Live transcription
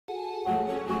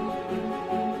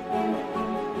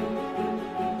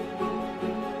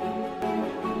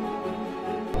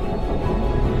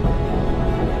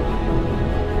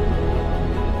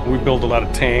build a lot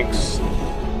of tanks,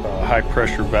 high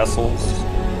pressure vessels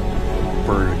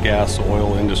for gas,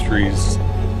 oil industries,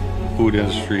 food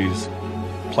industries,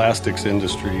 plastics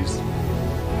industries.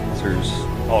 There's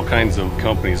all kinds of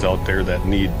companies out there that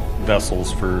need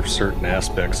vessels for certain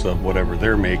aspects of whatever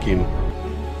they're making.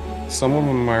 Some of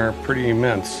them are pretty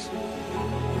immense.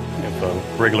 If a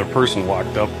regular person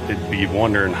walked up, they'd be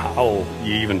wondering how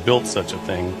you even built such a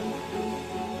thing.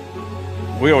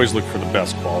 We always look for the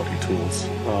best quality tools,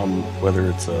 whether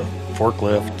it's a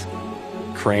forklift,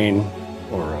 crane,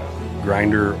 or a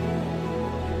grinder.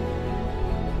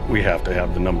 We have to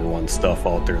have the #1 stuff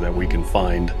out there that we can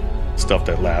find, stuff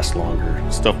that lasts longer,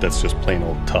 stuff that's just plain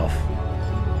old tough.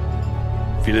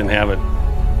 If you didn't have it,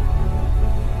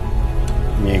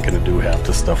 you ain't gonna do half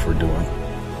the stuff we're doing.